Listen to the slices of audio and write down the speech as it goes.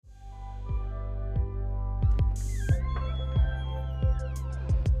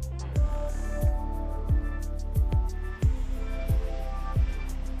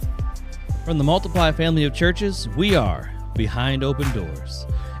From the Multiply family of churches, we are Behind Open Doors,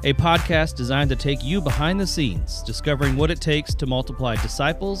 a podcast designed to take you behind the scenes, discovering what it takes to multiply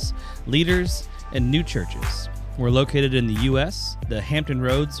disciples, leaders, and new churches. We're located in the U.S., the Hampton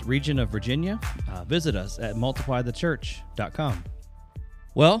Roads region of Virginia. Visit us at multiplythechurch.com.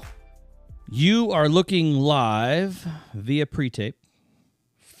 Well, you are looking live via pre-tape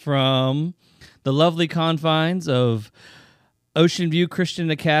from the lovely confines of Ocean View Christian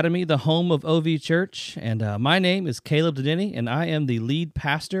Academy, the home of OV Church. And my name is Caleb Denny, and I am the lead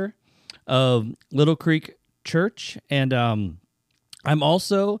pastor of Little Creek Church. And I'm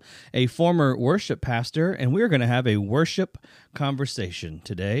also a former worship pastor, and we're going to have a worship conversation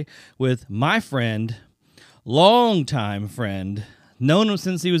today with my friend, longtime friend, known him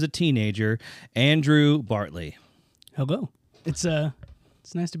since he was a teenager, Andrew Bartley. Hello. It's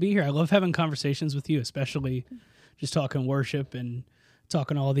nice to be here. I love having conversations with you, especially just talking worship and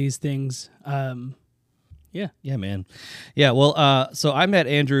talking all these things. Yeah, man. Yeah, well, so I met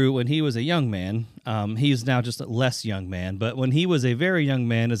Andrew when he was a young man. He's now just a less young man, but when he was a very young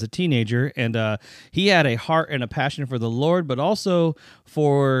man as a teenager, and he had a heart and a passion for the Lord, but also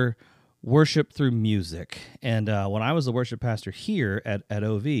for worship through music. And when I was the worship pastor here at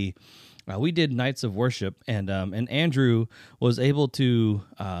OV, we did nights of worship, and Andrew was able to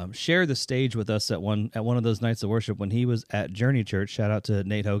share the stage with us at one of those nights of worship when he was at Journey Church. Shout out to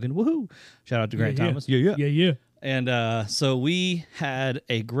Nate Hogan. Woohoo! Shout out to Grant Thomas. Yeah. And so we had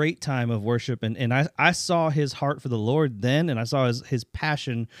a great time of worship, and I saw his heart for the Lord then, and I saw his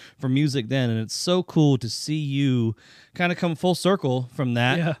passion for music then, and it's so cool to see you kind of come full circle from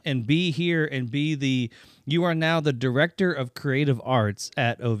that and be here and you are now the director of creative arts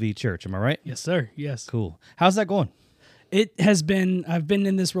at OV Church. Am I right? Yes, sir. Yes. Cool. How's that going? It has been, I've been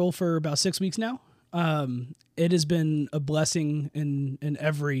in this role for about 6 weeks now. It has been a blessing in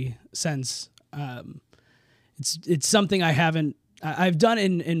every sense. It's something I've done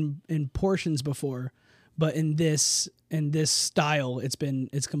in portions before, but in this style,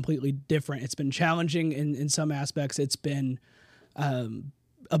 it's completely different. It's been challenging in some aspects. It's been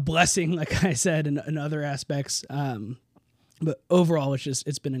a blessing, like I said, in other aspects. But overall,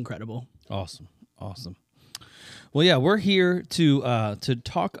 it's been incredible. Awesome. Well, yeah, we're here to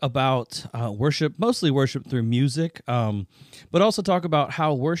talk about worship, mostly worship through music, but also talk about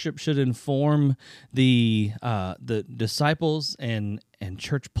how worship should inform the disciples and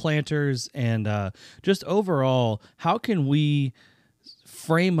church planters, and just overall, how can we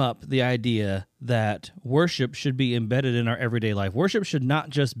frame up the idea that worship should be embedded in our everyday life. Worship should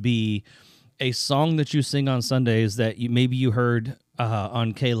not just be a song that you sing on Sundays that maybe you heard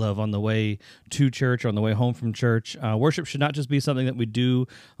on K-Love on the way to church or on the way home from church. Worship should not just be something that we do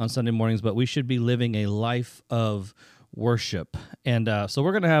on Sunday mornings, but we should be living a life of worship. And so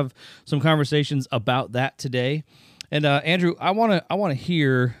we're going to have some conversations about that today. And Andrew, I want to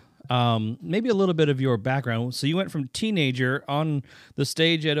hear maybe a little bit of your background. So you went from teenager on the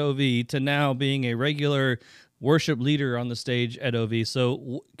stage at OV to now being a regular worship leader on the stage at OV.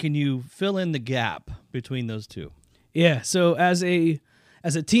 So can you fill in the gap between those two? Yeah. So as a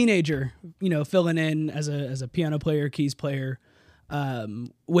teenager, filling in as a piano player, keys player,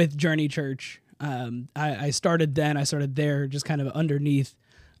 with Journey Church, I started there just kind of underneath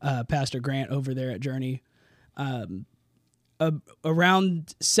Pastor Grant over there at Journey.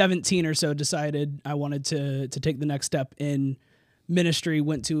 Around 17 or so, decided I wanted to take the next step in ministry,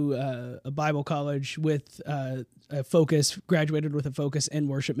 went to a Bible college with a focus, graduated with a focus in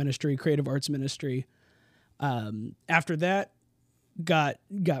worship ministry, creative arts ministry. After that, got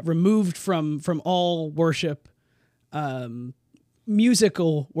removed from all worship,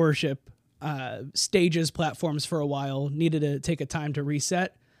 musical worship, stages, platforms for a while, needed to take a time to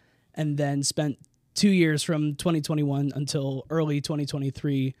reset, and then spent 2 years from 2021 until early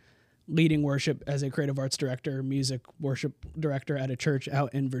 2023 leading worship as a creative arts director, music worship director at a church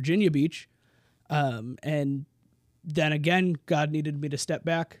out in Virginia Beach. And then again, God needed me to step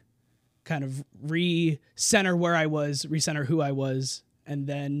back, kind of recenter who I was. And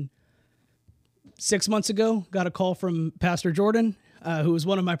then 6 months ago, got a call from Pastor Jordan, who was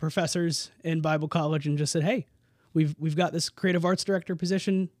one of my professors in Bible college, and just said, "Hey, we've got this creative arts director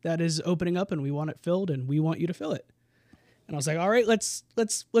position that is opening up, and we want it filled, and we want you to fill it." And I was like, "All right, let's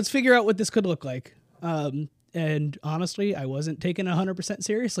figure out what this could look like." And honestly, I wasn't taken 100%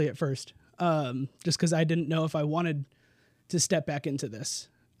 seriously at first, just because I didn't know if I wanted to step back into this.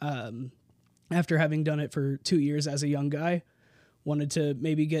 After having done it for 2 years as a young guy, wanted to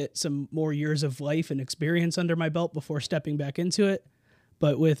maybe get some more years of life and experience under my belt before stepping back into it.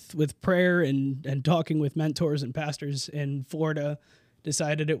 But with prayer and talking with mentors and pastors in Florida,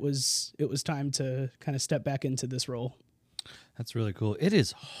 decided it was time to kind of step back into this role. That's really cool. It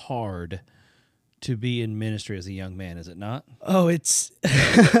is hard to be in ministry as a young man, is it not? Oh, it's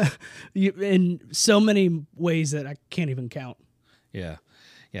in so many ways that I can't even count. Yeah.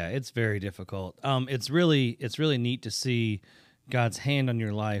 Yeah, it's very difficult. It's really neat to see God's hand on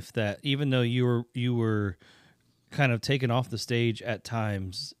your life, that even though you were kind of taken off the stage at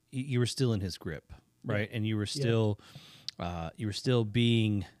times, you were still in his grip, right? And you were still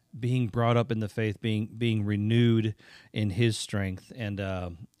being brought up in the faith, being renewed in his strength, and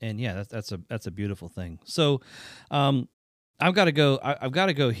yeah, that's a beautiful thing. So I've got to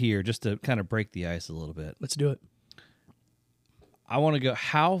go here just to kind of break the ice a little bit. Let's do it. I want to go,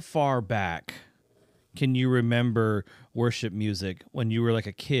 how far back can you remember worship music when you were like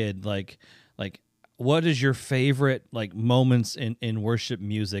a kid? Like what is your favorite like moments in worship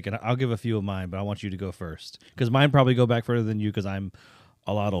music? And I'll give a few of mine, but I want you to go first, because mine probably go back further than you, because I'm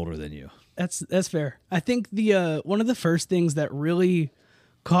a lot older than you. That's fair. I think the one of the first things that really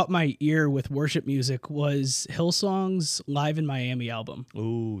caught my ear with worship music was Hillsong's Live in Miami album.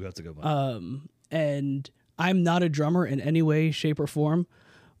 Ooh, that's a good one. And I'm not a drummer in any way, shape, or form,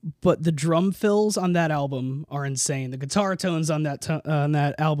 but the drum fills on that album are insane. The guitar tones on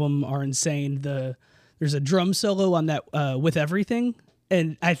that album are insane. There's a drum solo on that With Everything,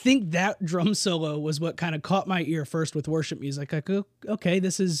 and I think that drum solo was what kind of caught my ear first with worship music. Like, okay,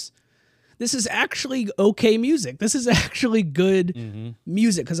 this is actually okay music. This is actually good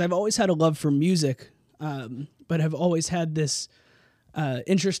music, because I've always had a love for music, but have always had this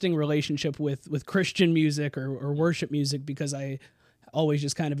interesting relationship with Christian music or worship music, because I always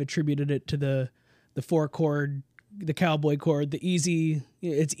just kind of attributed it to the 4-chord, the cowboy chord,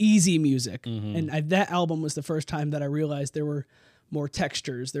 it's easy music. And that album was the first time that I realized there were more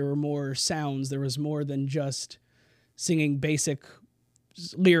textures, there were more sounds, there was more than just singing basic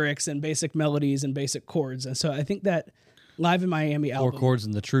lyrics and basic melodies and basic chords. And so I think that Live in Miami album, 4 chords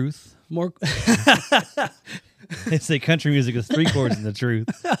in the truth. More They say country music is 3 chords in the truth.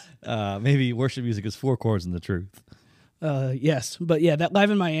 Maybe worship music is 4 chords in the truth. Yes, but yeah, that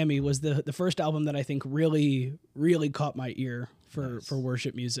Live in Miami was the first album that I think really, really caught my ear for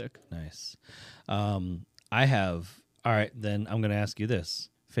worship music. Nice. I have. All right, then I'm going to ask you this: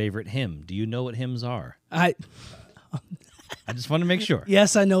 favorite hymn? Do you know what hymns are? I just want to make sure.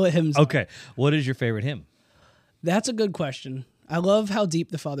 Yes, I know what hymns are. Okay, what is your favorite hymn? That's a good question. I love How Deep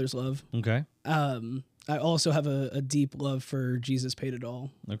the Father's Love. Okay. I also have a deep love for Jesus Paid It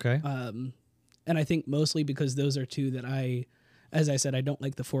All. Okay. And I think mostly because those are two that as I said, I don't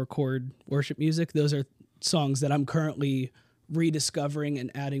like the 4-chord worship music. Those are songs that I'm currently rediscovering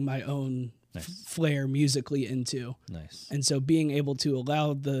and adding my own flair musically into. Nice. And so being able to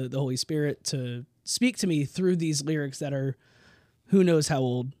allow the Holy Spirit to speak to me through these lyrics that are who knows how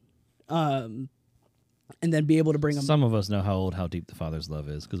old, and then be able to bring them. Some of us know how old How Deep the Father's Love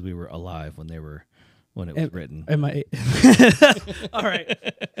is, because we were alive when it was written. Am I? All right.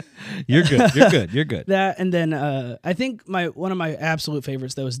 You're good. You're good. You're good. That, and then I think one of my absolute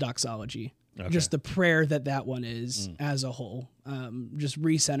favorites though is Doxology. Okay. Just the prayer that one is as a whole, just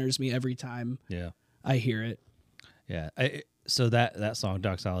recenters me every time. I hear it. Yeah. So that song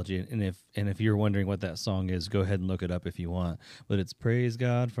Doxology, and if you're wondering what that song is, go ahead and look it up if you want. But it's praise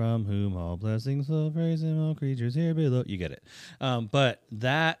God from whom all blessings flow, praise Him all creatures here below. You get it. But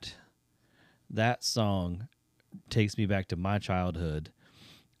that song takes me back to my childhood,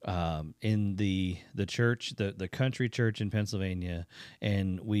 in the church, the country church in Pennsylvania,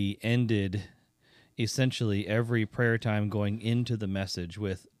 and we ended essentially every prayer time going into the message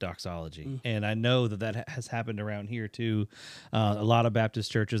with Doxology. And I know that has happened around here too. A lot of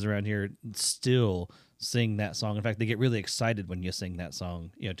Baptist churches around here still sing that song. In fact, they get really excited when you sing that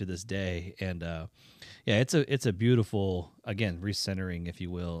song, to this day. And yeah, it's a beautiful, again, recentering, if you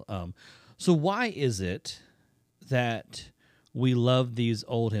will. So why is it that we love these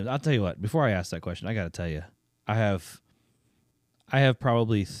old hymns? I'll tell you what, before I ask that question, I got to tell you, I have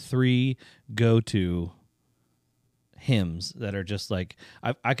probably 3 go-to hymns that are just like,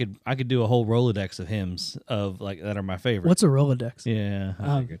 I could do a whole Rolodex of hymns of like that are my favorite. What's a Rolodex?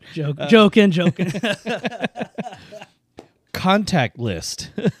 Yeah. Joking. Contact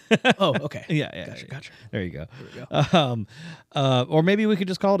list. Oh, okay. Yeah. Gotcha. There you go. Or maybe we could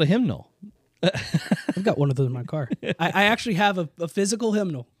just call it a hymnal. I've got one of those in my car. I actually have a physical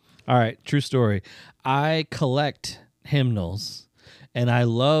hymnal. All right, true story. I collect hymnals, and I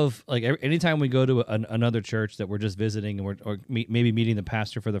love, like, anytime we go to another church that we're just visiting, and maybe meeting the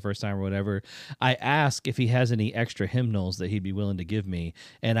pastor for the first time or whatever, I ask if he has any extra hymnals that he'd be willing to give me,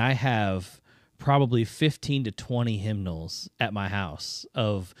 and I have probably 15 to 20 hymnals at my house,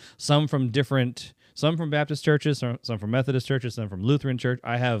 of some from Baptist churches, some from Methodist churches, some from Lutheran church.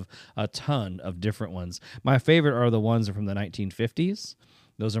 I have a ton of different ones. My favorite are the ones from the 1950s.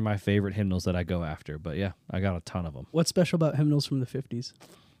 Those are my favorite hymnals that I go after. But yeah, I got a ton of them. What's special about hymnals from the 50s?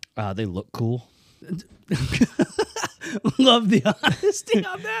 They look cool. Love the honesty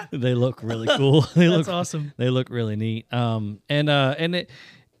on that. They look really cool. That's awesome. They look really neat.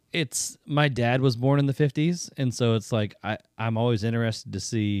 It's my dad was born in the 50s, and so it's like I'm always interested to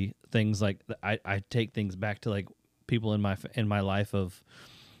see things like I take things back to like people in my life of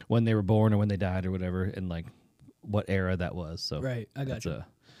when they were born or when they died or whatever, and like what era that was. So right, I got you.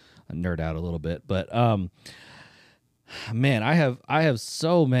 A nerd out a little bit, but man, I have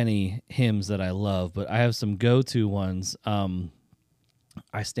so many hymns that I love, but I have some go-to ones.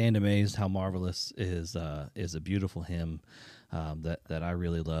 I Stand Amazed How Marvelous is a beautiful hymn that I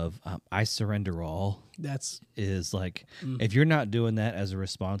really love. I Surrender All. Is like if you're not doing that as a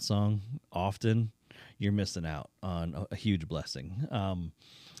response song often, you're missing out on a huge blessing.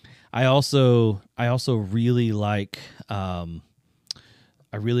 I also really like the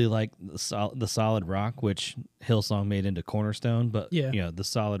Solid Rock, which Hillsong made into Cornerstone, but the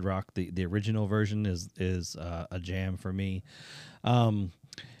Solid Rock, the original version is a jam for me.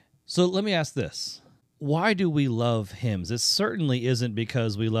 So let me ask this. Why do we love hymns? It certainly isn't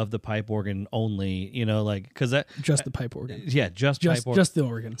because we love the pipe organ only, because that just the pipe organ. Yeah, just pipe organ. Just the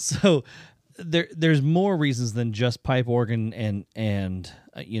organ. So there's more reasons than just pipe organ and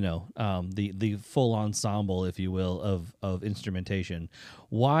the full ensemble, if you will, of instrumentation.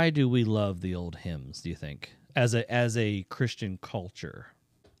 Why do we love the old hymns, do you think, as a Christian culture?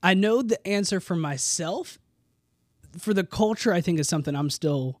 I know the answer for myself. For the culture, I think is something I'm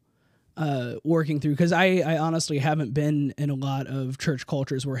still working through, because I honestly haven't been in a lot of church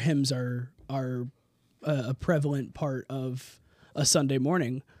cultures where hymns are a prevalent part of a Sunday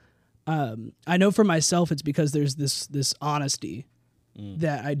morning. I know for myself it's because there's this honesty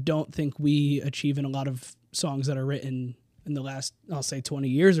that I don't think we achieve in a lot of songs that are written in the last, I'll say, 20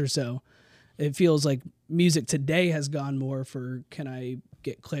 years or so. It feels like music today has gone more for, can I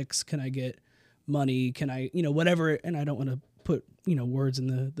get clicks? Can I get money? Can I, whatever? And I don't want to put, words in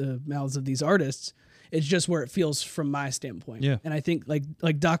the mouths of these artists. It's just where it feels from my standpoint. Yeah. And I think like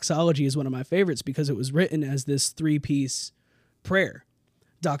Doxology is one of my favorites because it was written as this 3-piece prayer.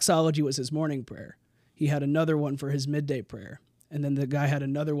 Doxology was his morning prayer. He had another one for his midday prayer. And then the guy had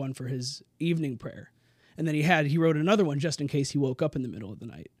another one for his evening prayer. And then he wrote another one just in case he woke up in the middle of the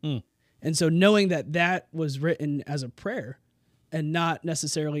night. And so knowing that was written as a prayer and not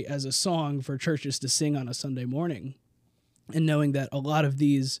necessarily as a song for churches to sing on a Sunday morning, and knowing that a lot of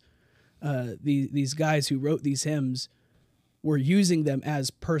these guys who wrote these hymns were using them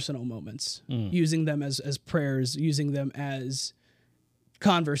as personal moments, using them as prayers, using them as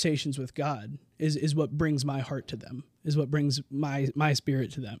conversations with God is what brings my heart to them, is what brings my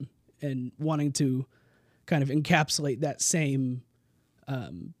spirit to them, and wanting to kind of encapsulate that same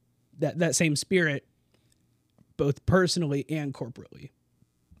that same spirit both personally and corporately.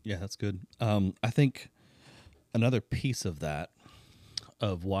 Yeah, that's good. I think another piece of that,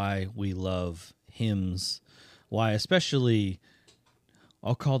 of why we love hymns, why especially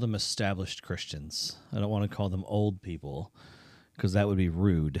I'll call them established Christians. I don't want to call them old people, because that would be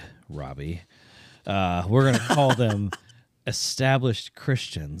rude, Robbie. We're going to call them established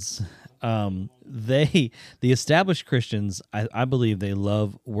Christians. The established Christians, I believe they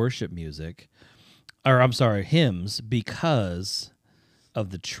love worship music, hymns, because of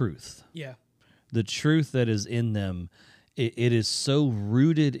the truth. Yeah. The truth that is in them. It is so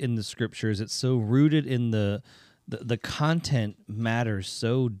rooted in the scriptures. It's so rooted in the content matters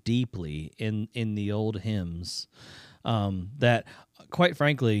so deeply in the old hymns. That, quite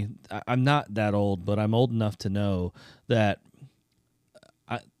frankly, I'm not that old, but I'm old enough to know that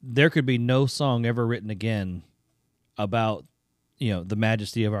there could be no song ever written again about the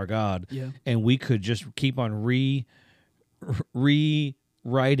majesty of our God, and we could just keep on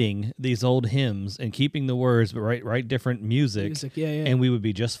rewriting these old hymns and keeping the words, but write different music, and we would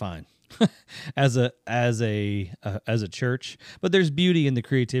be just fine. as a church. But there's beauty in the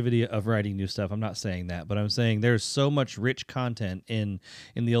creativity of writing new stuff. I'm not saying that, but I'm saying there's so much rich content in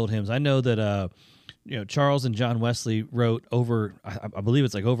the old hymns. I know that Charles and John Wesley wrote over, I believe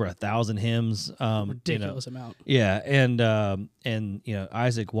it's like over 1,000 hymns. Ridiculous amount. Yeah, and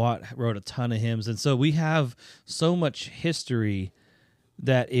Isaac Watt wrote a ton of hymns, and so we have so much history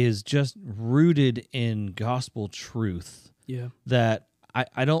that is just rooted in gospel truth. Yeah. That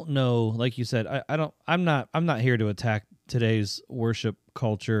I don't know, like you said, I'm not here to attack today's worship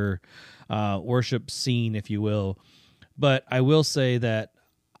culture, worship scene, if you will. But I will say that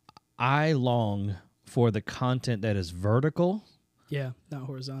I long for the content that is vertical. Yeah, not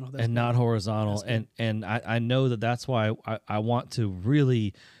horizontal. And not horizontal. And I know that's why I want to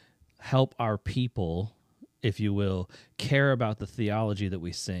really help our people, if you will, care about the theology that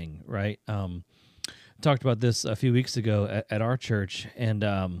we sing, right? Talked about this a few weeks ago at our church, and,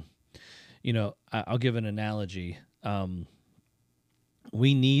 I'll give an analogy.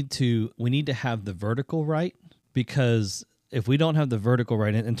 We need to have the vertical right, because if we don't have the vertical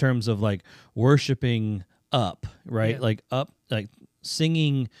right in terms of like worshiping up, right? Yeah. Like up, like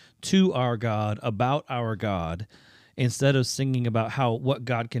singing to our God, about our God, instead of singing about what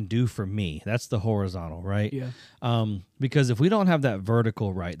God can do for me. That's the horizontal, right? Yeah. Because if we don't have that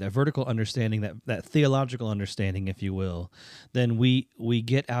vertical right, that vertical understanding, that theological understanding, if you will, then we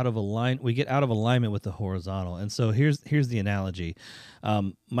get out of alignment with the horizontal. And so here's the analogy.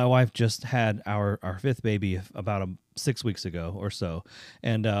 My wife just had our fifth baby about 6 weeks ago or so,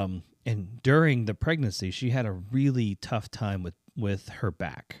 and during the pregnancy, she had a really tough time with her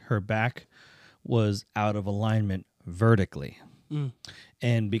back. Her back was out of alignment vertically.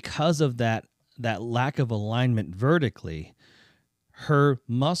 And because of that lack of alignment vertically, her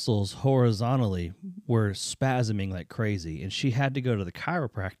muscles horizontally were spasming like crazy, and she had to go to the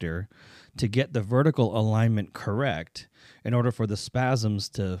chiropractor to get the vertical alignment correct in order for the spasms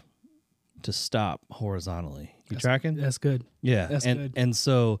to stop horizontally. Tracking? That's good. Yeah. That's good. And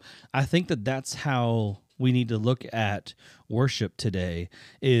so I think that's how we need to look at worship today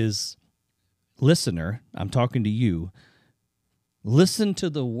is, listener, I'm talking to you. Listen to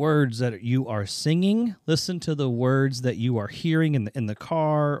the words that you are singing. Listen to the words that you are hearing in the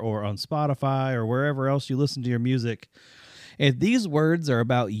car or on Spotify or wherever else you listen to your music. If these words are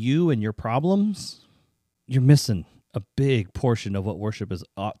about you and your problems, you're missing a big portion of what worship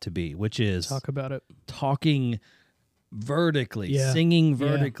ought to be, which is talk about it, talking vertically, singing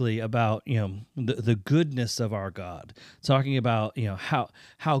vertically about the goodness of our God, talking about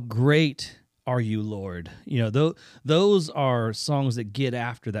how great are you, Lord. Those are songs that get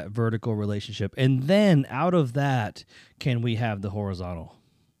after that vertical relationship, and then out of that can we have the horizontal.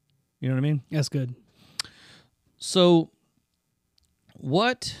 You know what I mean? That's good. So,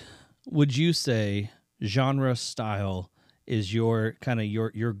 what would you say genre style is your kind of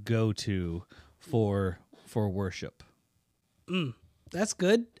your go-to for worship? That's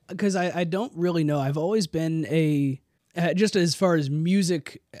good, because I don't really know. I've always been just as far as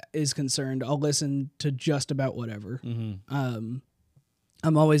music is concerned, I'll listen to just about whatever. I'm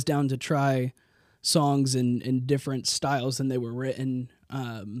always down to try songs in different styles than they were written.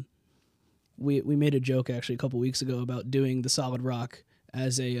 We made a joke actually a couple weeks ago about doing the solid rock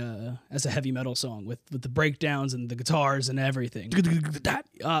as a heavy metal song with the breakdowns and the guitars and everything.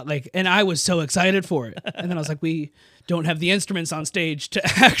 And I was so excited for it. And then I was like, we don't have the instruments on stage to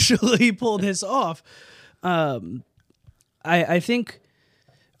actually pull this off. I think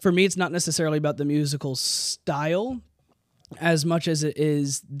for me, it's not necessarily about the musical style as much as it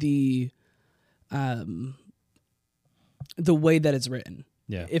is the way that it's written.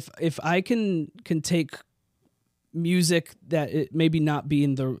 Yeah. If I can take music that it maybe not be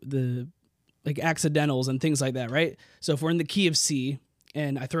in the like accidentals and things like that, right? So if we're in the key of C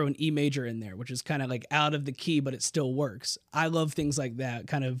and I throw an E major in there, which is kind of like out of the key, but it still works. I love things like that,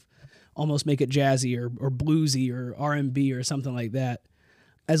 kind of almost make it jazzy or bluesy or R&B or something like that,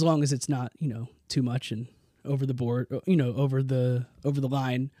 as long as it's not, too much and over the board, over the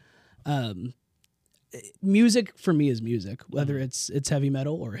line. Music for me is music, whether it's heavy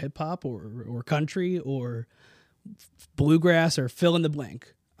metal or hip hop or country or bluegrass or fill in the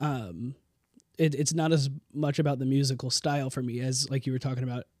blank. It's not as much about the musical style for me as, like you were talking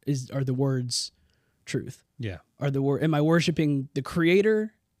about, are the words truth? Yeah. Am I worshiping the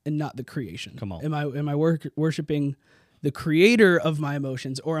creator and not the creation? Come on. Am I worshiping the creator of my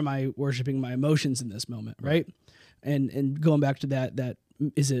emotions, or am I worshiping my emotions in this moment, right? And going back to that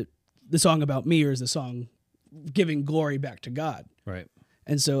is it the song about me, or is the song giving glory back to God? Right.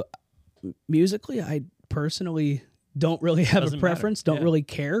 And so musically, I personally don't really have a preference, don't really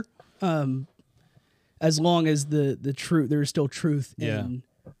care. As long as the truth, there's still truth in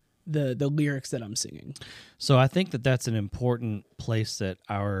the lyrics that I'm singing. So I think that's an important place that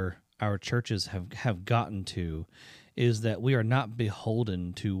our churches have gotten to, is that we are not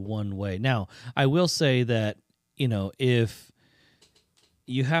beholden to one way. Now, I will say that, if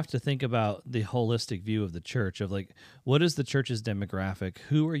you have to think about the holistic view of the church of like, what is the church's demographic?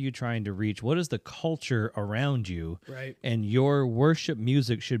 Who are you trying to reach? What is the culture around you? Right. And your worship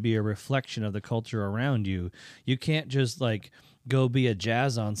music should be a reflection of the culture around you. You can't just like go be a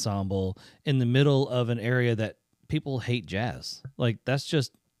jazz ensemble in the middle of an area that people hate jazz. Like that's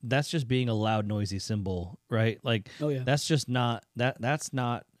just being a loud, noisy cymbal, right? Like, Oh, yeah. that's just not that's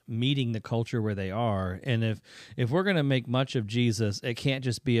not meeting the culture where they are. And if we're going to make much of Jesus, it can't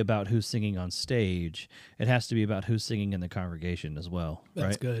just be about who's singing on stage. It has to be about who's singing in the congregation as well. That's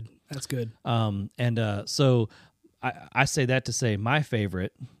right? good. That's good. So I say that to say my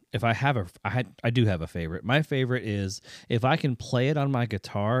favorite, if I do have a favorite. My favorite is if I can play it on my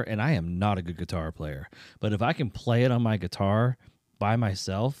guitar, and I am not a good guitar player, but if I can play it on my guitar by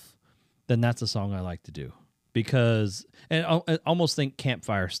myself, then that's a song I like to do. Because, and I almost think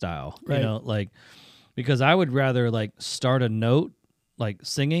campfire style, Right. you know, like, because I would rather like start a note like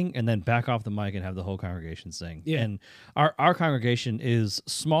singing and then back off the mic and have the whole congregation sing. Yeah. And our congregation is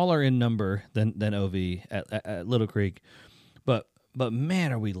smaller in number than OV at Little Creek, but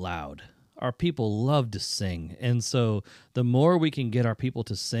man, are we loud. Our people love to sing. And so the more we can get our people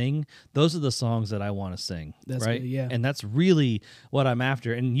to sing, those are the songs that I want to sing. That's right? good, yeah. And that's really what I'm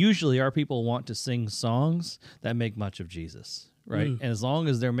after. And usually our people want to sing songs that make much of Jesus, right? And as long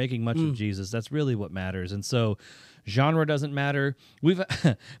as they're making much of Jesus, that's really what matters. And so genre doesn't matter. We've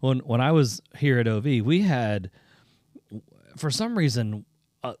when I was here at OV, we had, for some reason,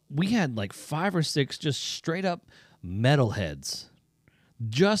 we had like 5 or 6 just straight up metalheads.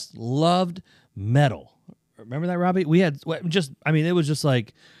 Just loved metal. Remember that, Robbie? We had just, I mean, it was just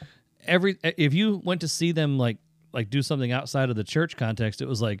like if you went to see them like do something outside of the church context, it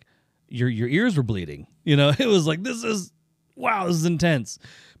was like your ears were bleeding. You know, it was like, this is intense.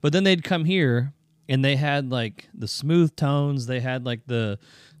 But then they'd come here and they had like the smooth tones. They had like the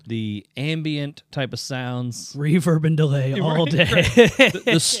ambient type of sounds. Reverb and delay all Right, day. right.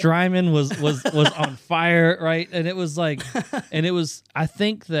 The Strymon was on fire, right? And it was like, and it was. I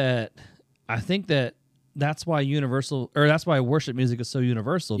think that that's why worship music is so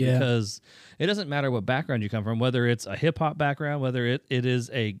universal, Yeah. because it doesn't matter what background you come from, whether it's a hip hop background, whether it is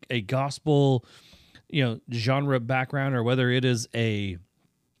a gospel, genre background, or whether it is a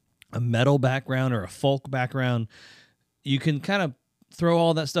metal background or a folk background. You can kind of throw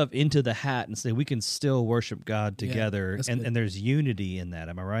all that stuff into the hat and say we can still worship God together, that's and good. there's unity in that.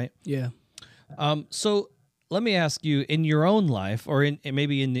 Am I right? Yeah. So let me ask you, in your own life, or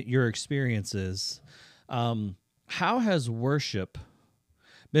maybe in your experiences, how has worship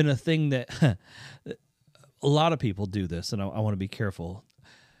been a thing that a lot of people do this, and I want to be careful.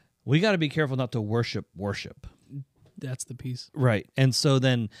 We got to be careful not to worship. That's the piece. Right. And so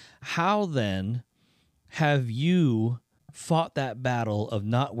then, how then have you fought that battle of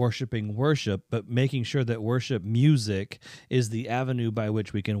not worshiping worship, but making sure that worship music is the avenue by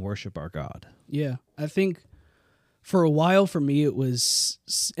which we can worship our God? Yeah. I think for a while for me it was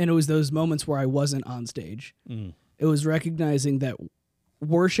those moments where I wasn't on stage. It was recognizing that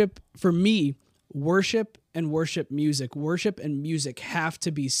worship, for me, worship and music have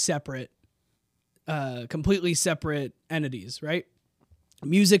to be separate, completely separate entities, right?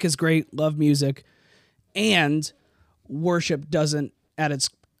 Music is great, love music, and worship doesn't, at its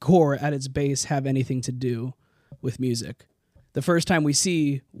core, at its base, have anything to do with music. The first time we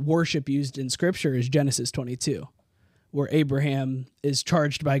see worship used in Scripture is Genesis 22, where Abraham is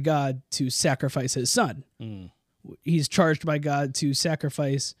charged by God to sacrifice his son. He's charged by God to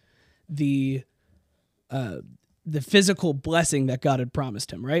sacrifice the physical blessing that God had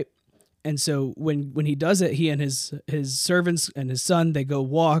promised him, right? And so when he does it, he and his servants and his son, they go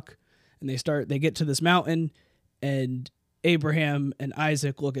walk, and they get to this mountain, and Abraham and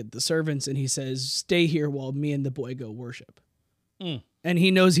Isaac look at the servants, and he says, "Stay here while me and the boy go worship." And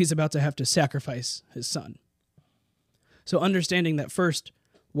he knows he's about to have to sacrifice his son. So understanding that first,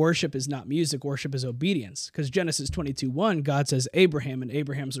 worship is not music, worship is obedience. Because Genesis 22:1, God says Abraham, and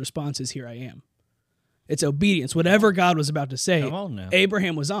Abraham's response is, "Here I am." It's obedience. Whatever God was about to say, Come on now.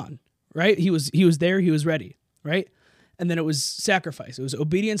 Abraham was on, right? He was there, he was ready, right? And then it was sacrifice. It was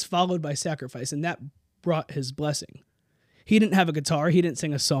obedience followed by sacrifice, and that brought his blessing. He didn't have a guitar. He didn't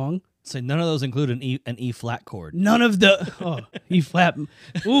sing a song. So none of those include an E flat chord. None of the E flat.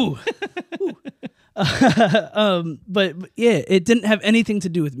 Ooh. But yeah, it didn't have anything to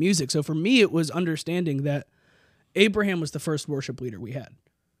do with music. So for me, it was understanding that Abraham was the first worship leader we had,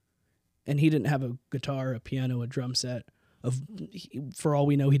 and he didn't have a guitar, a piano, a drum set. For all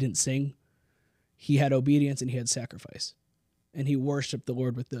we know, he didn't sing. He had obedience and he had sacrifice, and he worshiped the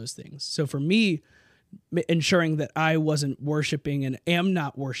Lord with those things. So for me, ensuring that I wasn't worshiping and am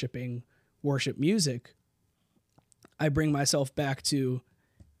not worshiping worship music, I bring myself back to,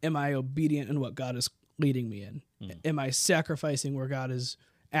 am I obedient in what God is leading me in? Am I sacrificing where God is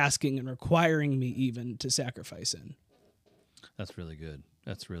asking and requiring me even to sacrifice in? That's really good.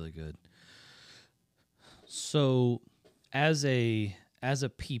 That's really good. So as a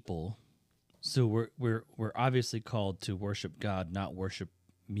people, so we're obviously called to worship God, not worship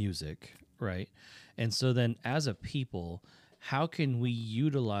music, right? And so then as a people, how can we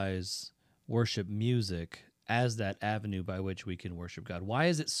utilize worship music as that avenue by which we can worship God? Why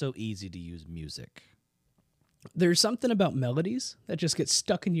is it so easy to use music? There's something about melodies that just gets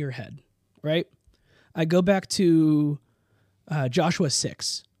stuck in your head, right? I go back to Joshua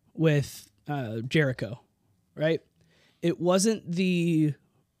 6 with Jericho, right? It wasn't the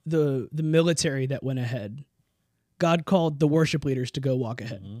military that went ahead. God called the worship leaders to go walk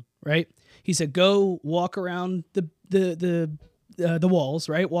ahead, right? He said, "Go walk around the walls,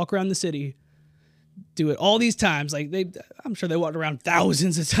 right? Walk around the city. Do it all these times." Like I'm sure they walked around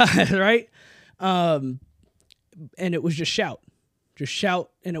thousands of times, right? And it was just shout,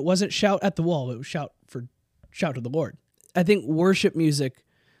 and it wasn't shout at the wall. It was shout to the Lord. I think worship music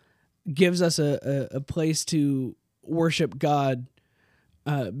gives us a place to worship God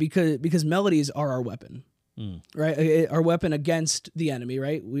because melodies are our weapon, right? Our weapon against the enemy,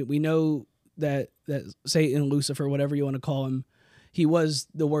 right? We know that Satan, Lucifer, whatever you want to call him, he was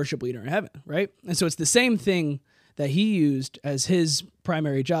the worship leader in heaven, right? And so it's the same thing that he used as his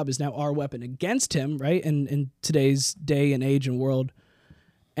primary job is now our weapon against him, right? And in today's day and age and world,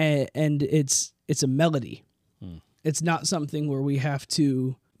 and it's a melody. It's not something where we have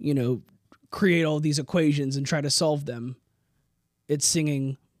to, create all these equations and try to solve them. It's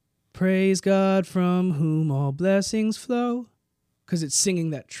singing, "Praise God from whom all blessings flow," because it's singing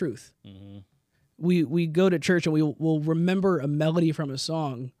that truth. We go to church and we'll remember a melody from a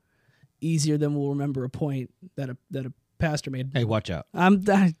song easier than we'll remember a point that a pastor made. Hey, watch out. I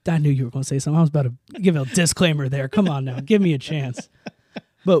knew you were going to say something. I was about to give a disclaimer there. Come on now. Give me a chance.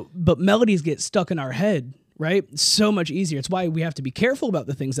 But melodies get stuck in our head, right? So much easier. It's why we have to be careful about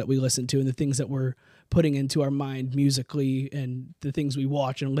the things that we listen to and the things that we're putting into our mind musically and the things we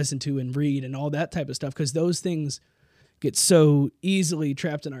watch and listen to and read and all that type of stuff, because those things get so easily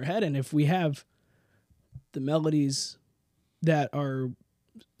trapped in our head. And if we have the melodies that are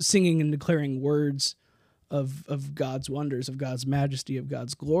singing and declaring words of God's wonders, of God's majesty, of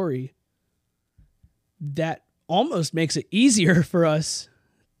God's glory, that almost makes it easier for us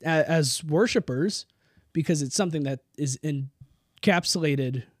as worshipers, because it's something that is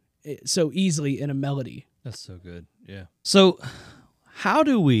encapsulated so easily in a melody. That's so good. Yeah. So how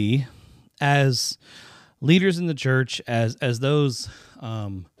do we, as leaders in the church, as those,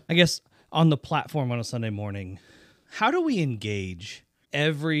 I guess, on the platform on a Sunday morning, how do we engage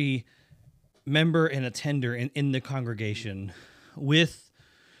every member and attender in the congregation with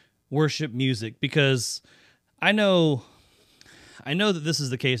worship music? Because I know that this is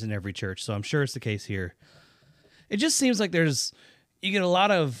the case in every church, so I'm sure it's the case here. It just seems like you get a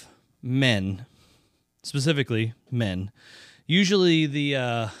lot of men, specifically men. Usually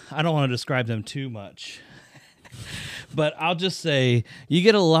I don't want to describe them too much, but I'll just say you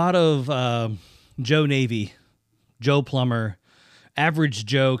get a lot of Joe Navy, Joe Plumber, average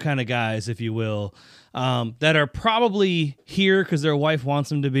Joe kind of guys, if you will, that are probably here because their wife wants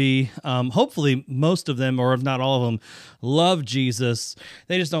them to be. Hopefully most of them, or if not all of them, love Jesus.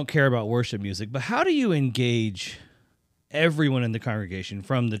 They just don't care about worship music. But how do you engage everyone in the congregation,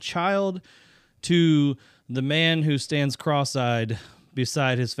 from the child to the man who stands cross-eyed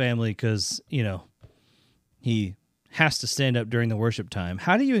beside his family because, he has to stand up during the worship time?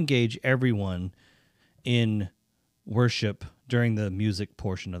 How do you engage everyone in worship during the music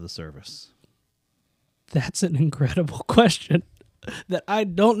portion of the service? That's an incredible question that I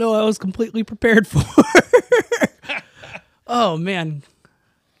don't know I was completely prepared for. Oh, man.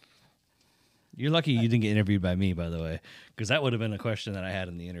 You're lucky you didn't get interviewed by me, by the way, because that would have been a question that I had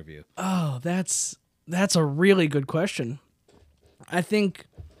in the interview. Oh, that's a really good question. I think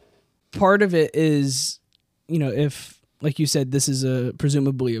part of it is, if, like you said, this is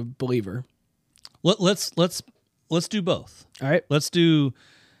presumably a believer. Let's do both. All right. Let's do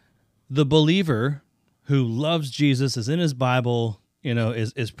the believer who loves Jesus, is in his Bible,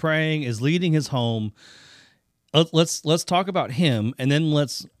 is praying, is leading his home. Let's talk about him, and then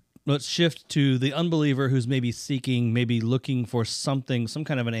let's shift to the unbeliever who's maybe seeking, maybe looking for something, some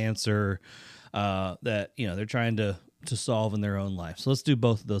kind of an answer that they're trying to solve in their own life. So let's do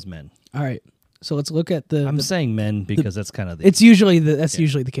both of those men. All right. So let's look at I'm saying men because that's kind of it's usually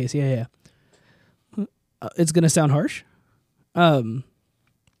usually the case. Yeah. It's going to sound harsh.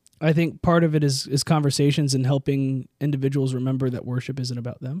 I think part of it is conversations and helping individuals remember that worship isn't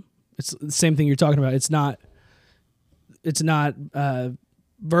about them. It's the same thing you're talking about. It's not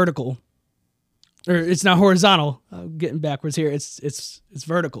vertical, or it's not horizontal. I'm getting backwards here. It's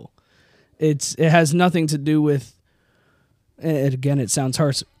vertical. It has nothing to do with. And again, it sounds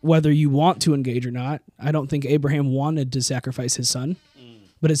harsh. Whether you want to engage or not, I don't think Abraham wanted to sacrifice his son,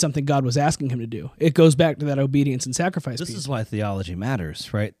 but it's something God was asking him to do. It goes back to that obedience and sacrifice. This piece. is why theology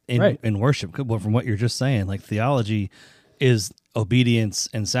matters, right? Right. In worship, well, from what you're just saying, like theology is obedience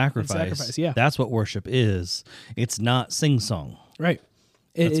and sacrifice. sacrifice, yeah. That's what worship is. It's not sing song. Right.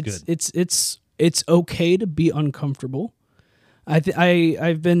 That's It's good. it's okay to be uncomfortable.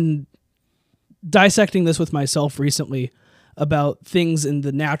 I've been dissecting this with myself recently about things in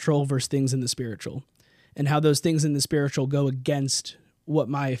the natural versus things in the spiritual, and how those things in the spiritual go against what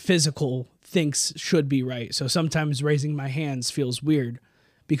my physical thinks should be right. So sometimes raising my hands feels weird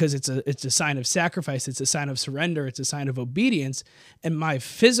because it's a sign of sacrifice, it's a sign of surrender, it's a sign of obedience, and my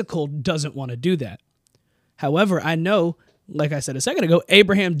physical doesn't want to do that. However, I know, like I said a second ago,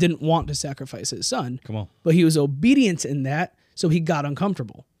 Abraham didn't want to sacrifice his son. Come on. But he was obedient in that, so he got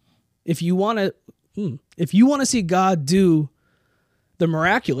uncomfortable. If you want to see God do the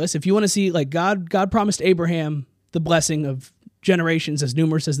miraculous, if you want to see, like, God promised Abraham the blessing of generations as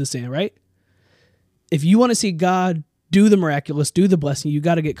numerous as the sand, right? If you want to see God do the miraculous, do the blessing, you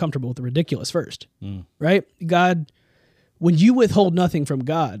got to get comfortable with the ridiculous first, right? God, when you withhold nothing from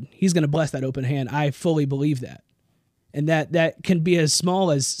God, he's going to bless that open hand. I fully believe that. And that can be as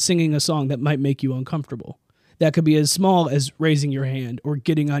small as singing a song that might make you uncomfortable. That could be as small as raising your hand or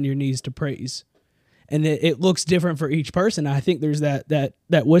getting on your knees to praise. And it looks different for each person. I think there's that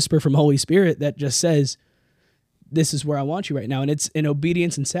whisper from Holy Spirit that just says, this is where I want you right now. And it's in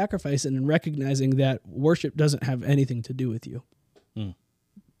obedience and sacrifice and in recognizing that worship doesn't have anything to do with you.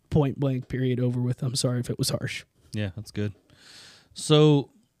 Point blank, period, over with. I'm sorry if it was harsh. Yeah, that's good. So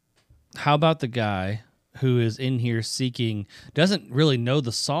how about the guy who is in here seeking, doesn't really know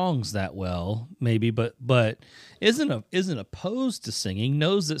the songs that well, maybe, but isn't opposed to singing,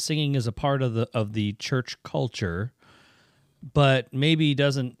 knows that singing is a part of the church culture, but maybe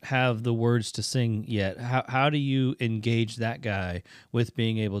doesn't have the words to sing yet. How do you engage that guy with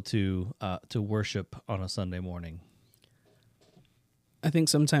being able to worship on a Sunday morning? I think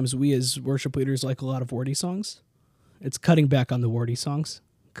sometimes we as worship leaders like a lot of wordy songs. It's cutting back on the wordy songs.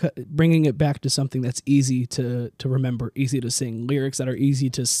 Bringing it back to something that's easy to remember, easy to sing, lyrics that are easy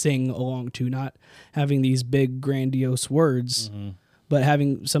to sing along to, not having these big grandiose words, but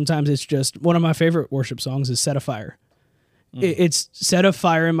having, sometimes it's just, one of my favorite worship songs is Set a Fire. It's set a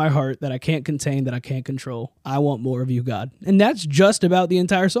fire in my heart that I can't contain, that I can't control. I want more of you, God. And that's just about the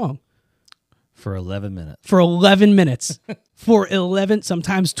entire song. For 11 minutes. For 11 minutes. For 11,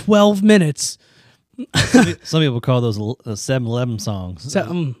 sometimes 12 minutes. Some people call those 7-Eleven songs.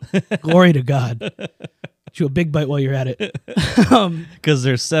 Glory to God. Get you a big bite while you're at it. Because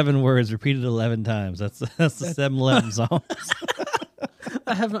there's 7 words repeated 11 times. That's the 7-Eleven songs.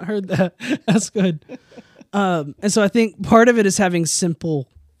 I haven't heard that. That's good. And so I think part of it is having simple,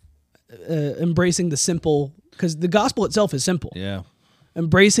 embracing the simple, because the gospel itself is simple. Yeah.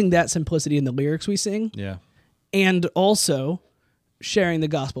 Embracing that simplicity in the lyrics we sing. Yeah. And also sharing the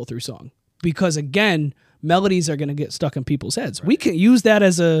gospel through song. Because again, melodies are going to get stuck in people's heads. Right. We can use that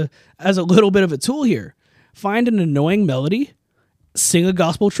as a little bit of a tool here. Find an annoying melody, sing a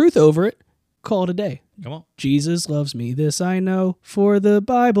gospel truth over it, call it a day. Come on. Jesus loves me, this I know, for the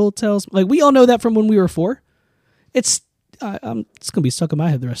Bible tells me. Like, we all know that from when we were 4. It's going to be stuck in my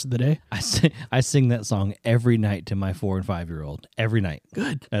head the rest of the day. I sing that song every night to my 4 and 5-year-old. Every night.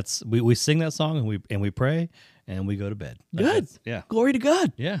 Good. That's we sing that song and we pray and we go to bed. Good. Yeah. Glory to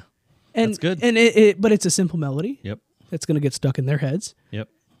God. Yeah. And, that's good. And but it's a simple melody. Yep. That's going to get stuck in their heads. Yep.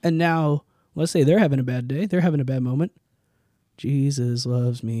 And now, let's say they're having a bad day. They're having a bad moment. Jesus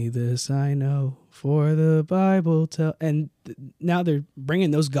loves me, this I know, for the Bible tell. And now they're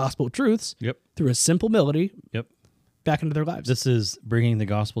bringing those gospel truths. Yep. Through a simple melody. Yep. Back into their lives. This is bringing the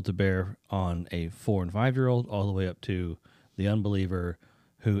gospel to bear on a 4 and 5-year-old, all the way up to the unbeliever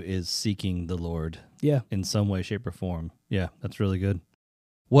who is seeking the Lord. Yeah. In some way, shape, or form. Yeah, that's really good.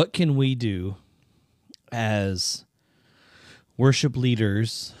 What can we do as worship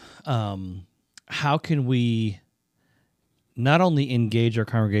leaders? How can we not only engage our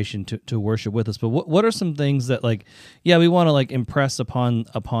congregation to worship with us, but what are some things that, like, yeah, we want to, like, impress upon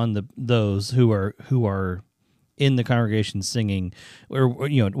those who are in the congregation singing, or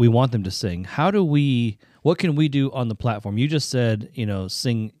we want them to sing. what can we do on the platform? You just said,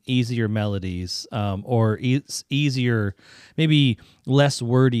 sing easier melodies, or easier, maybe less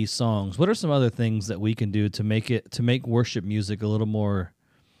wordy songs. What are some other things that we can do to make worship music a little more,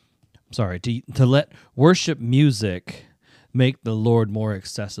 to let worship music make the Lord more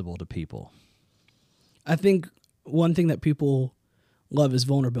accessible to people? I think one thing that people love is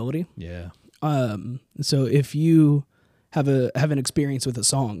vulnerability. Yeah. So if you have an experience with a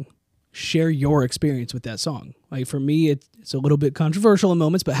song, share your experience with that song. Like for me, it's a little bit controversial in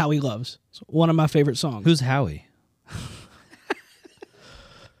moments, but Howie Loves. It's one of my favorite songs. Who's Howie?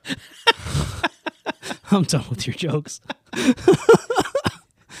 I'm done with your jokes.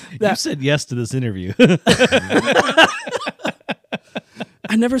 You said yes to this interview.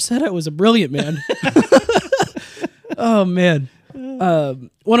 I never said I was a brilliant man. Oh man.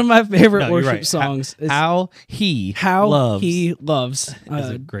 One of my favorite worship songs is How He Loves. Is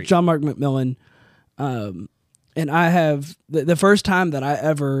a great John Mark McMillan. And I have the first time that I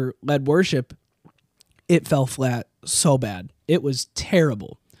ever led worship, it fell flat so bad. It was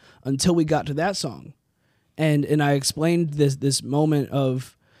terrible until we got to that song. And I explained this moment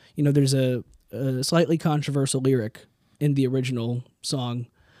of, there's a slightly controversial lyric in the original song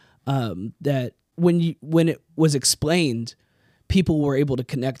that when it was explained, people were able to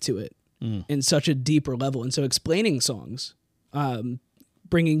connect to it in such a deeper level. And so explaining songs,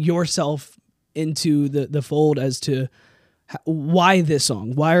 bringing yourself into the fold as to why this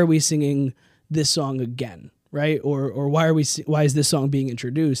song, why are we singing this song again, right? Or why is this song being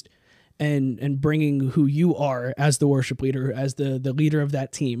introduced, and bringing who you are as the worship leader, as the leader of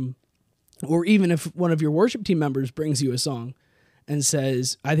that team, or even if one of your worship team members brings you a song and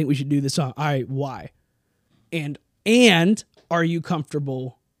says, I think we should do this song. All right, why? And are you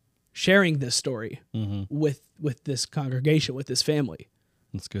comfortable sharing this story with this congregation, with this family?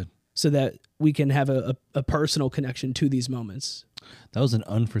 That's good. So that we can have a personal connection to these moments. That was an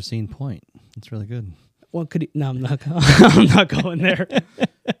unforeseen point. That's really good. Well, no, I'm not. I'm not going there.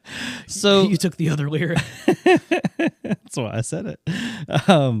 So you took the other lyric. That's why I said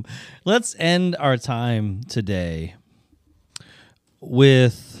it. Let's end our time today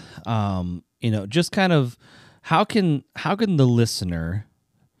with, just kind of how can the listener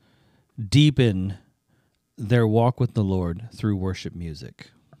deepen their walk with the Lord through worship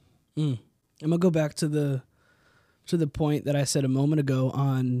music? I'm gonna go back to the point that I said a moment ago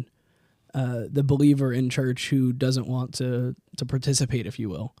on the believer in church who doesn't want to participate, if you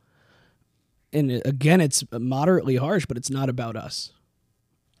will. And again, it's moderately harsh, but it's not about us.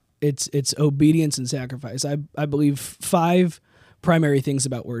 It's obedience and sacrifice. I believe 5 primary things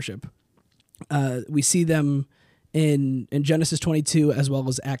about worship. We see them in Genesis 22 as well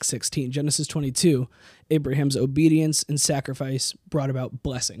as Acts 16. Genesis 22, Abraham's obedience and sacrifice brought about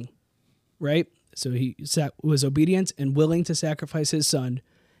blessing, right? So he was obedient and willing to sacrifice his son,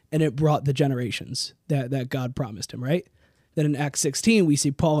 and it brought the generations that God promised him, right? Then in Acts 16, we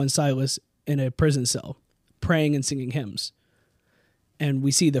see Paul and Silas in a prison cell praying and singing hymns. And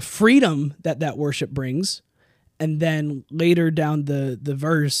we see the freedom that worship brings. And then later down the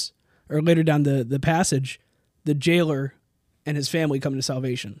verse, or later down the passage, the jailer and his family come to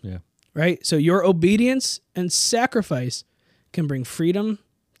salvation. Yeah. Right? So your obedience and sacrifice can bring freedom,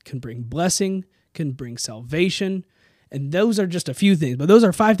 can bring blessing, can bring salvation. And those are just a few things. But those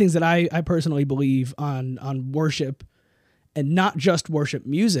are 5 things that I personally believe on worship, and not just worship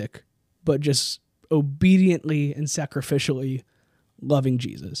music, but just obediently and sacrificially loving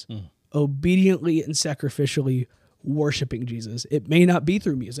Jesus. Obediently and sacrificially worshiping Jesus. It may not be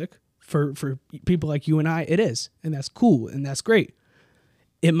through music. For people like you and I, it is. And that's cool, and that's great.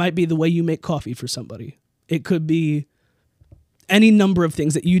 It might be the way you make coffee for somebody. It could be any number of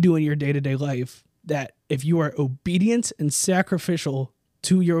things that you do in your day-to-day life that if you are obedient and sacrificial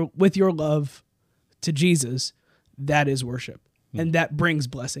with your love to Jesus, that is worship. And that brings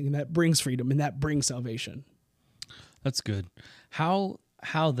blessing, and that brings freedom, and that brings salvation. That's good. How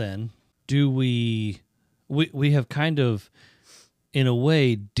then do we have kind of, in a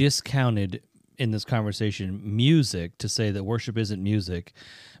way, discounted in this conversation music to say that worship isn't music,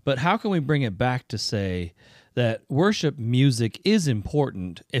 but how can we bring it back to say that worship music is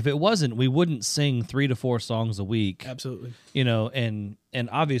important? If it wasn't, we wouldn't sing 3 to 4 songs a week. Absolutely. And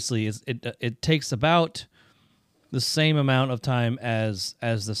obviously it takes about the same amount of time as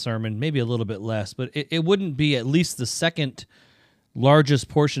the sermon, maybe a little bit less, but it wouldn't be at least the second largest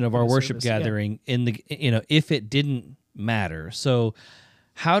portion of our worship gathering in the, if it didn't matter. So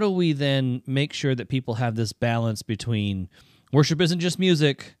how do we then make sure that people have this balance between worship isn't just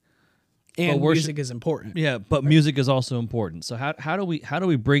music, And worship- music is important. Yeah, but music is also important. So how do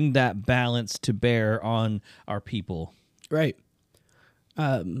we bring that balance to bear on our people? Right.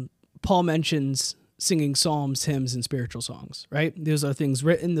 Paul mentions singing psalms, hymns, and spiritual songs, right? Those are things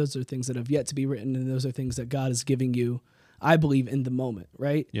written, those are things that have yet to be written, and those are things that God is giving you, I believe, in the moment,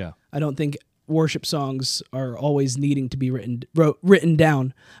 right? Yeah. I don't think worship songs are always needing to be written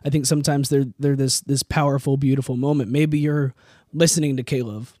down. I think sometimes they're this powerful, beautiful moment. Maybe you're listening to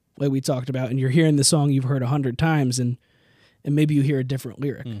Caleb, like we talked about, and you're hearing the song you've heard 100 times, and maybe you hear a different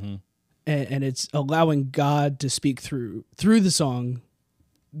lyric. Mm-hmm. And it's allowing God to speak through the song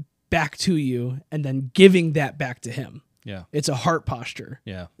back to you, and then giving that back to him. Yeah. It's a heart posture.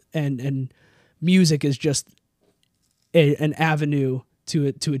 Yeah. And music is just an avenue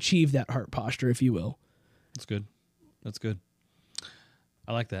to achieve that heart posture, if you will. That's good. That's good.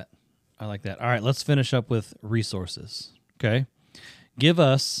 I like that. All right, let's finish up with resources. Okay. Give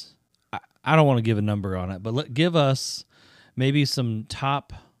us, I don't want to give a number on it, but give us maybe some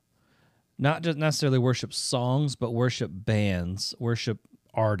top, not just necessarily worship songs, but worship bands, worship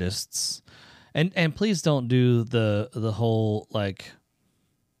artists. And please don't do the whole like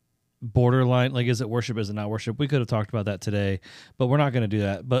borderline, like is it worship, is it not worship? We could have talked about that today, but we're not going to do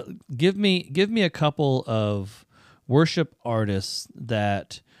that. But give me a couple of worship artists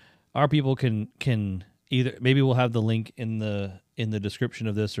that our people can either, maybe we'll have the link in the description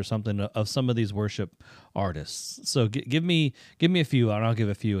of this or something, of some of these worship artists. So give me a few, and I'll give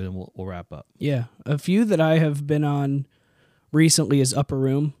a few, and we'll wrap up. Yeah, a few that I have been on recently is Upper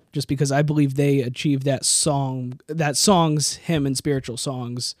Room, just because I believe they achieved that songs, hymn, and spiritual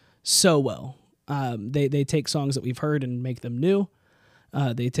songs so well. They take songs that we've heard and make them new.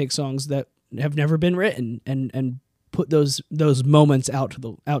 They take songs that have never been written and put those moments out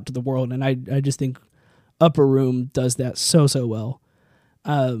to the world. And I just think Upper Room does that so well.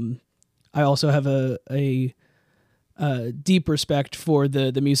 I also have a deep respect for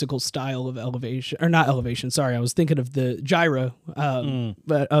the musical style of Elevation, or not Elevation. Sorry, I was thinking of the Gyra,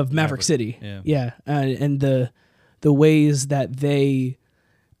 but of Maverick City. Yeah. And the ways that they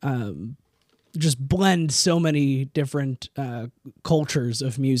just blend so many different cultures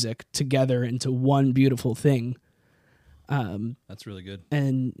of music together into one beautiful thing. That's really good.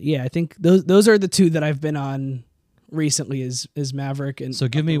 And yeah, I think those are the two that I've been on recently is Maverick and. So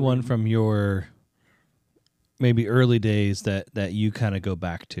give me one from your maybe early days that you kind of go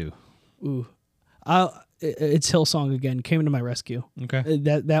back to. Ooh, it's Hillsong again. Came to my rescue. Okay.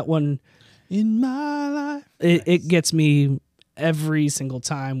 That one in my life. It gets me every single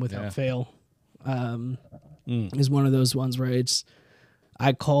time without fail. Is one of those ones where it's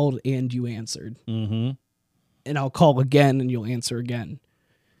I called and you answered. Mm-hmm. And I'll call again and you'll answer again.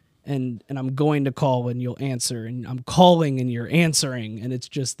 And I'm going to call and you'll answer, and I'm calling and you're answering, and it's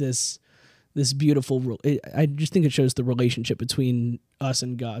just this beautiful. I just think it shows the relationship between us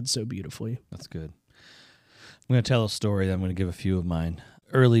and God so beautifully. That's good. I'm going to tell a story. That I'm going to give a few of mine.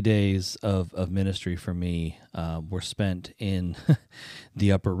 Early days of ministry for me were spent in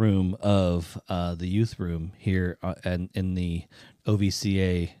the upper room of the youth room here and in the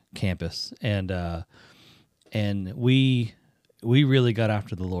OVCA campus, and we really got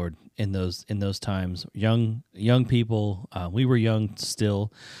after the Lord in those times. Young people, we were young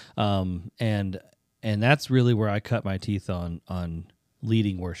still, and that's really where I cut my teeth on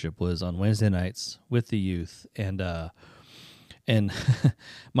leading worship, was on Wednesday nights with the youth. And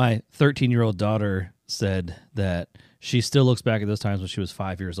my 13-year-old daughter said that she still looks back at those times when she was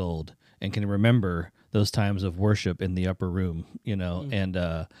 5 years old and can remember those times of worship in the upper room,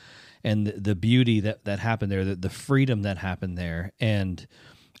 and the beauty that happened there, the freedom that happened there, and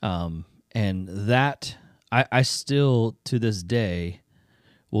that I still to this day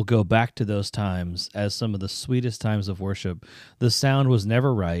will go back to those times as some of the sweetest times of worship. The sound was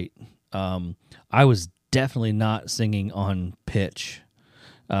never right. I was definitely not singing on pitch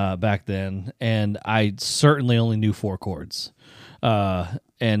back then, and I certainly only knew 4 chords,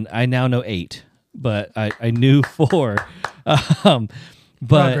 and I now know 8, but I knew 4.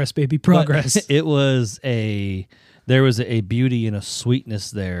 But Progress, baby, progress. There was a beauty and a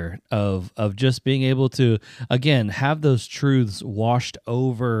sweetness there of just being able to, again, have those truths washed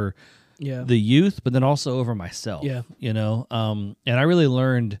over the youth, but then also over myself. Yeah. And I really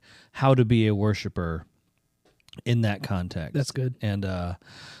learned how to be a worshiper in that context. That's good. And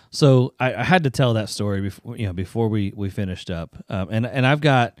so I had to tell that story before we finished up. And I've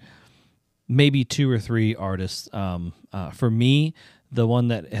got maybe 2 or 3 artists. For me, the one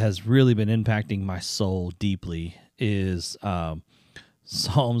that has really been impacting my soul deeply is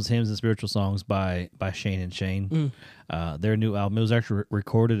Psalms, Hymns, and Spiritual Songs by Shane and Shane. Their new album. It was actually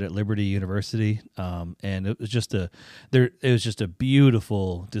recorded at Liberty University, and it was just a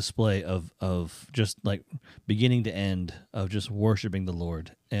beautiful display of just like beginning to end of just worshiping the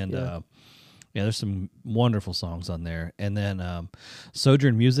Lord. And yeah, there's some wonderful songs on there. And then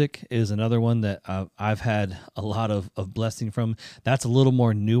Sojourn Music is another one that I've had a lot of blessing from. That's a little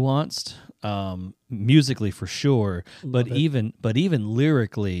more nuanced, musically for sure, but even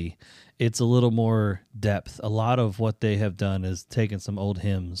lyrically, it's a little more depth. A lot of what they have done is taken some old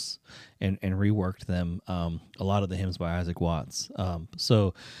hymns and reworked them. A lot of the hymns by Isaac Watts.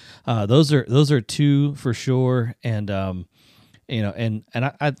 So those are two for sure. And and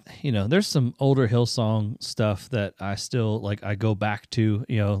I there's some older Hillsong stuff that I still like. I go back to,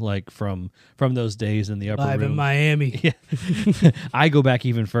 like from those days in the upper Live room in Miami. Yeah. I go back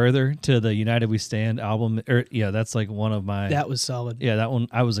even further to the United We Stand album. That's like one of my. That was solid. Yeah, that one.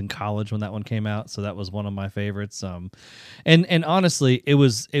 I was in college when that one came out, so that was one of my favorites. And honestly, it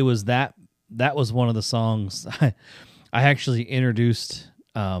was that was one of the songs I actually introduced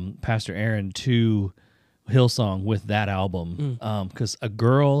Pastor Aaron to Hillsong with that album, because a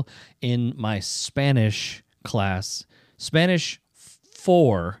girl in my Spanish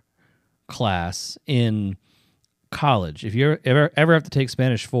 4 class in college, if you ever have to take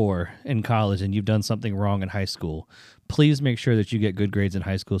Spanish 4 in college and you've done something wrong in high school, please make sure that you get good grades in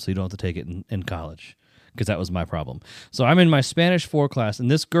high school so you don't have to take it in college, because that was my problem. So I'm in my Spanish 4 class, and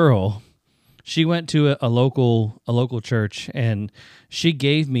this girl, she went to a local church, and she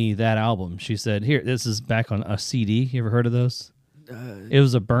gave me that album. She said, "Here, this is back on a CD. You ever heard of those?" It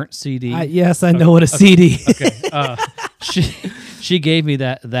was a burnt CD. Yes, I know what a CD. Okay. She gave me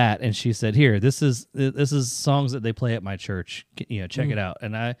that, and she said, "Here, this is songs that they play at my church. Check it out."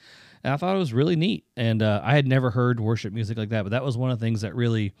 And I thought it was really neat. And I had never heard worship music like that, but that was one of the things that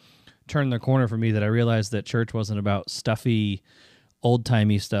really turned the corner for me. That I realized that church wasn't about stuffy,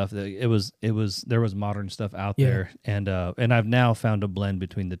 old-timey stuff. There was modern stuff out there, and I've now found a blend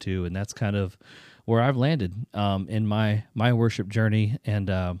between the two, and that's kind of where I've landed in my worship journey. And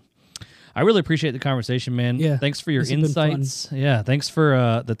I really appreciate the conversation, man. Yeah, thanks for your insights. Yeah, thanks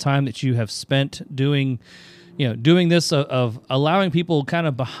for the time that you have spent doing this, of allowing people kind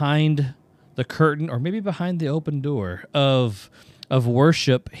of behind the curtain, or maybe behind the open door of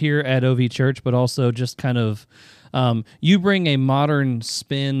worship here at OV Church, but also just kind of you bring a modern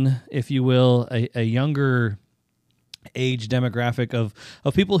spin, if you will, a younger age demographic of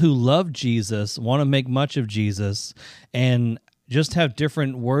people who love Jesus, want to make much of Jesus, and just have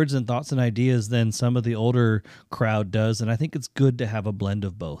different words and thoughts and ideas than some of the older crowd does. And I think it's good to have a blend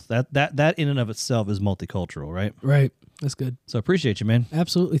of both. That in and of itself is multicultural, right? Right. That's good. So appreciate you, man.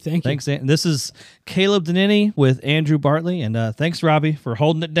 Absolutely. Thanks. This is Caleb Danini with Andrew Bartley, and thanks, Robbie, for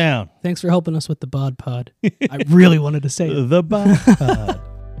holding it down. Thanks for helping us with the Bod Pod. I really wanted to say it. The Bod Pod.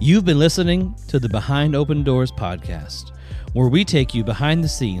 You've been listening to the Behind Open Doors podcast, where we take you behind the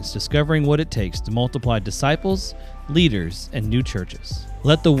scenes, discovering what it takes to multiply disciples, leaders, and new churches.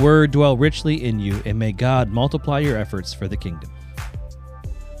 Let the word dwell richly in you, and may God multiply your efforts for the kingdom.